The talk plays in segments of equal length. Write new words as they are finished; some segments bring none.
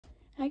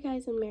Hi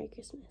guys and Merry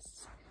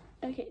Christmas.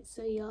 Okay,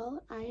 so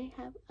y'all, I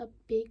have a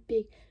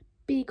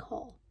big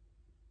haul.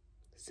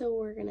 So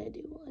we're gonna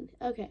do one.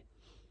 Okay.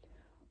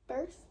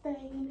 First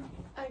thing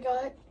I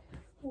got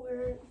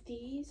were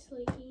these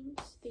leggings.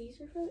 These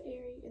are from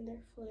Aerie and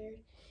they're flared.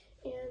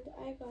 And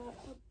I got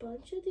a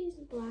bunch of these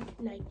black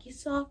Nike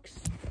socks.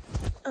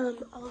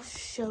 I'll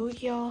show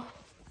y'all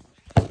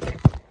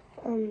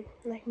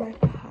like my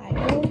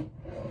pile.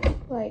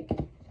 Like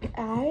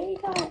I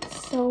got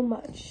so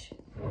much.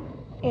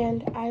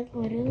 And I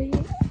literally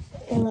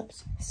am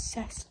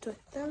obsessed with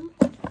them.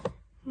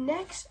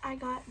 Next, I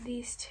got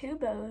these two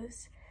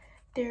bows.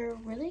 They're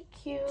really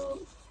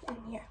cute. And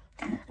yeah,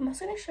 I'm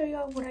also going to show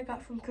y'all what I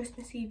got from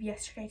Christmas Eve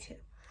yesterday too.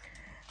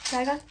 So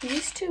I got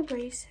these two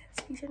bracelets.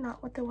 These are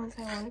not what the ones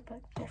I wanted,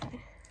 but they're fine.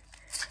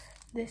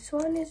 This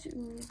one is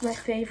my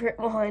favorite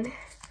one.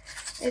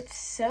 It's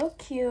so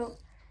cute.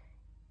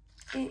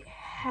 It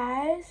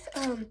has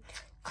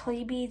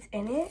clay beads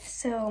in it,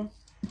 so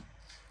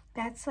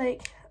that's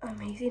like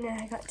amazing,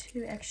 and I got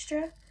 2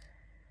 extra,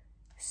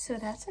 so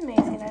that's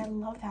amazing. I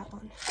love that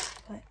one,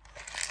 but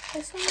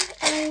this one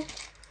I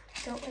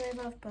don't really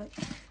love, but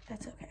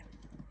that's okay.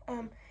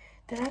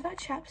 Then I got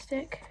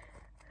chapstick.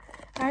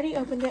 I already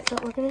opened it,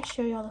 but we're gonna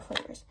show y'all the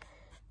flavors.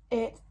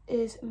 It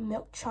is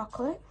milk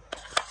chocolate.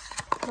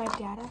 My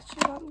dad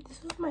actually got me.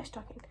 This was my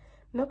stocking.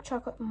 Milk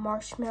chocolate,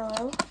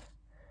 marshmallow,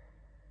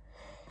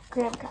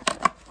 graham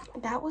cracker.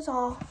 That was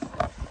all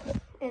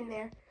in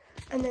there.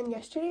 And then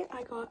yesterday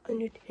I got a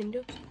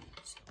Nintendo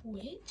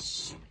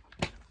Switch.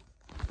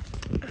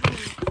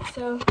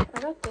 So I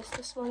got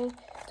this morning.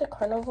 It's a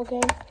carnival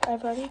game.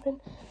 I've already been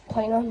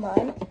playing on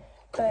mine,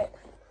 but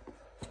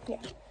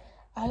yeah.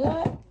 I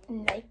got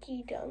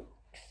Nike Dunks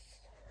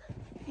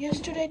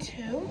yesterday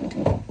too.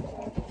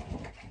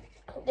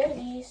 They're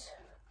these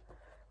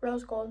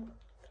rose gold,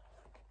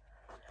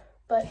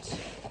 but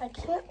I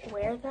can't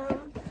wear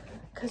them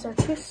because they're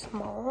too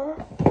small.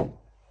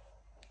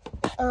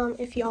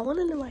 If y'all want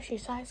to know my shoe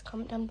size,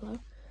 comment down below,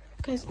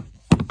 because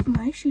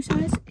my shoe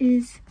size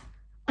is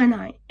a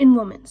 9 in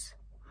women's.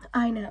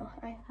 I know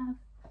I have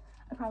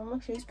a problem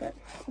with shoes, but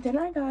then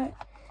I got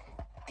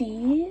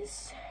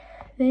these.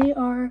 They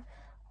are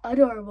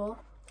adorable.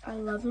 I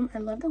love them. I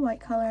love the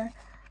white color,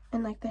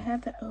 and like they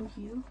have the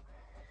OU.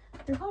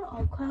 They're called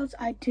All Clouds.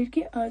 I did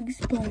get Uggs,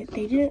 but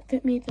they didn't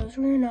fit me. Those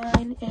were a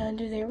 9, and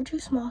they were too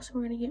small, so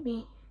we're gonna get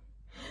me.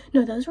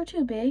 No, those were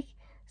too big,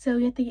 so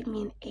we have to get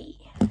me an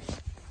 8.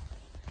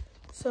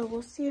 So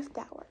we'll see if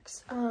that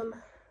works. Oh,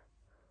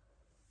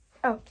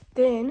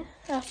 then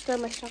after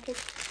my shopping,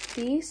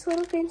 these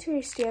little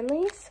fancy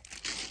Stanleys.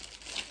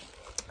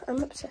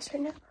 I'm obsessed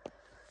right now.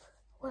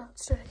 What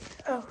else did I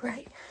get? Oh,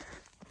 right.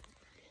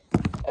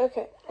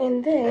 Okay,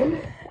 and then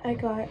I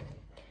got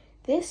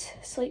this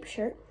sleep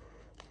shirt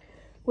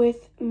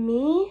with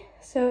me.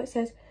 So it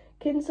says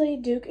Kinsley,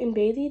 Duke, and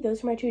Bailey.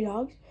 Those are my 2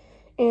 dogs.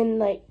 And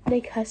like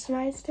they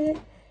customized it,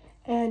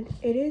 and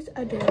it is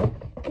adorable.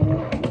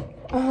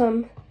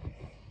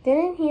 Then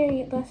in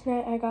here last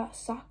night I got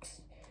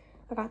socks.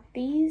 I got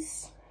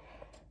these.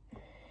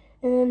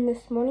 And then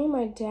this morning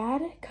my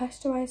dad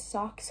customized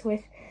socks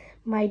with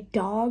my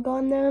dog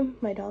on them.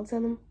 My dog's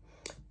on them.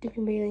 Duke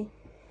and Bailey.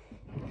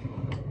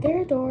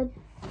 They're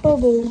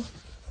adorable.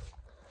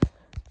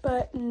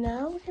 But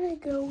now we're gonna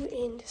go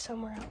into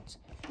somewhere else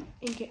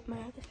and get my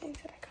other things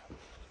that I got.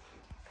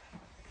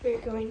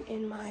 We're going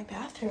in my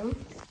bathroom.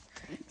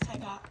 So I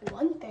got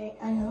one thing.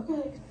 I know I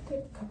got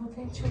a couple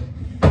things from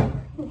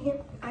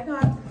here. I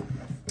got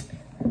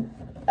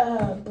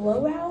a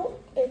blowout.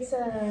 It's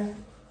a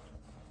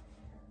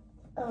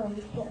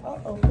here, I'll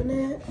open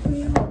it for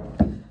you.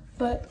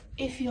 But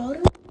if y'all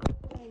don't know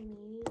what I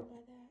mean by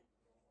that,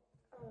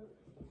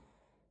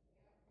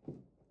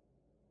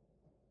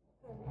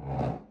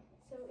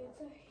 so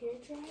it's a hair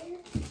dryer.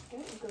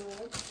 Don't go.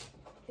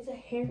 It's a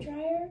hair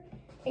dryer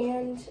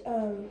and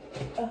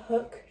a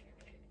hook,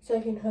 so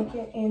I can hook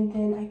it, and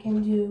then I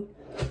can do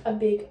a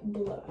big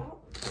blowout.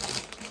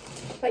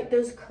 Like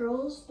those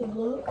curls, the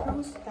blowout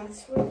curls,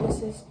 that's what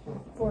this is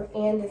for,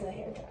 and as a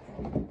hair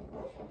dryer.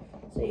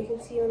 So you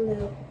can see on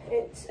the,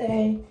 it's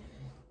a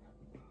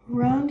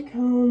round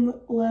comb,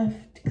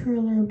 left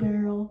curler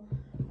barrel,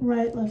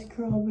 right left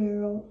curl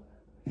barrel,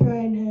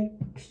 drying head,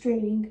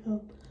 straightening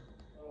comb,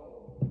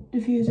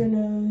 diffuser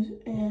nose,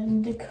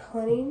 and the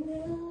cutting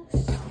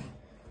nose.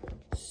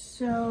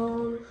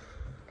 So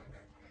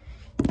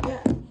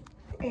yeah,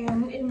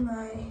 and in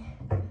my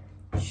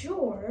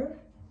drawer,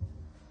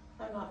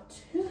 I got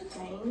 2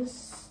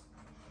 things.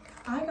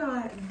 I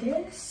got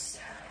this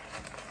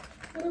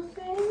little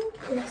thing.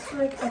 It's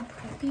like a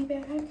preppy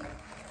bag.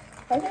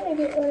 I'm gonna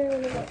get what I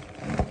want to get.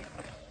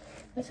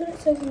 That's what it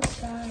says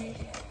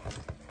inside.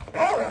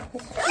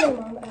 This is for my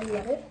mom. I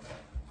love it.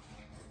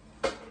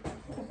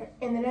 Okay,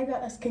 and then I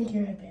got a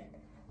skincare headband.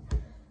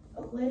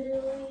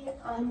 Literally,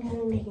 I'm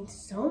gonna be making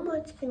so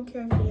much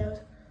skincare videos.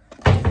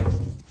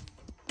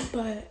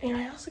 But, and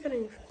I also got a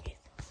new phone case.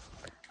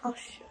 I'll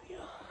show you.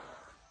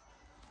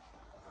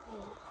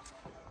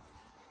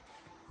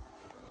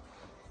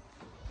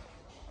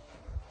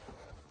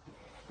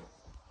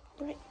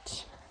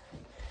 Right.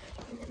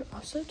 And then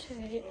also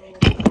today,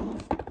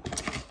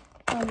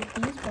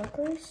 these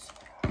markers,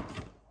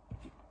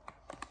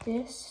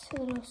 this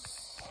little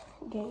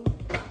game,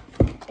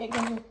 it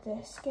goes with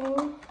this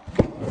game.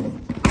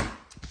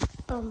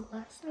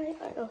 Last night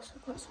I also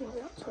got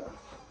something else.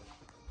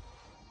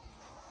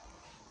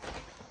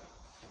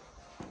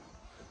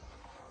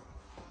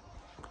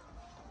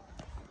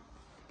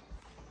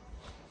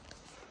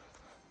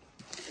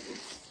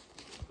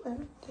 I got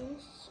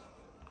this,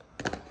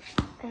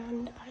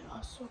 and I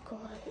also got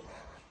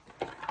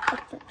a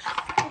fresh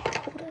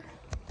holder.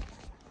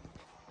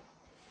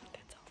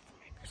 That's all for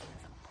my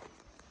Christmas.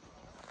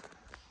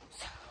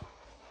 So,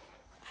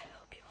 I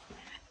hope you all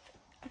have.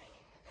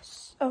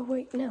 Oh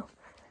wait, no.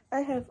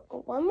 I have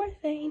one more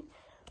thing,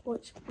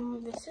 which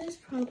this is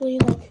probably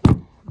like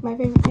my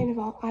favorite thing of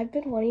all. I've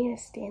been wanting a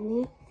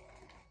Stanley.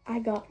 I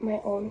got my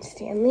own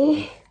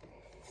Stanley.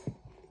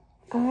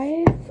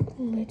 I've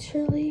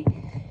literally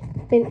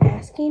been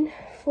asking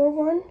for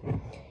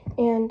one,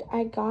 and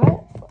I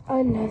got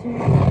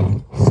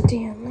another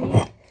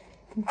Stanley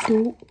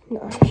dupe.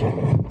 No, I'm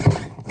joking.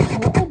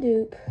 Not a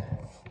dupe.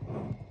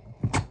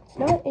 It's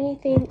not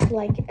anything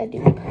like a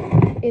dupe.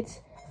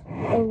 It's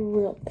a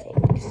real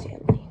thing,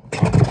 Stanley.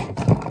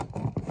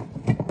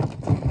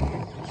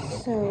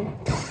 So,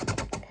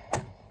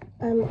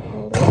 I'm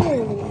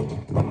literally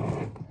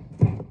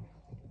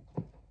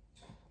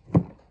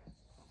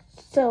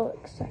so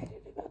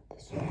excited about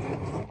this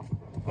one,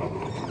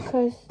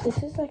 because this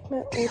is like my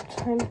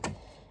all-time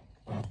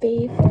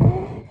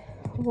favorite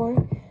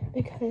one,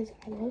 because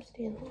I love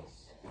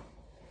Stanleys,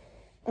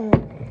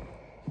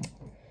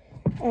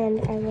 and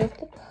I love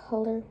the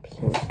color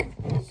pink,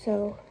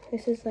 so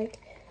this is like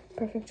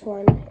perfect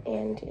one.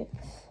 And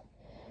it's,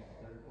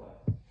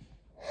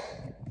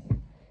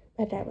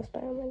 my dad was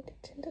buying my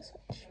Nintendo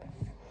Switch,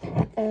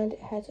 and it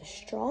has a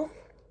straw.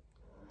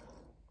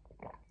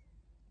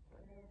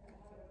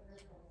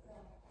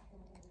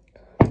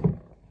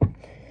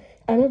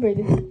 I remember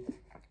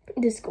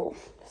this school,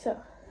 so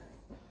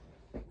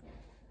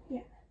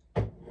yeah.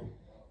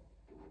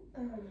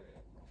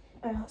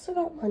 I also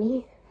got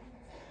money,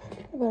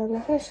 but I'm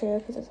not gonna share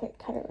because it's like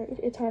kind of rude.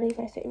 It's hardly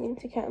my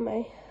savings account in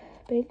my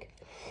bank.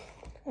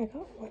 I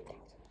got 1,200.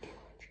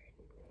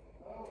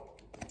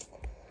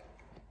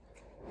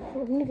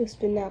 I'm gonna go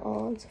spend that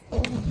all on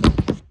Sephora.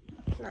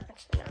 Not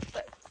actually not,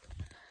 but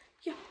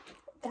yeah,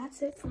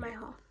 that's it for my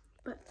haul.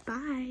 But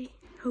bye.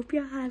 Hope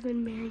y'all have a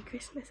Merry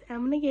Christmas.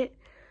 I'm gonna get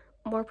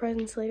more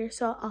presents later,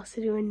 so I'll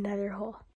also do another haul.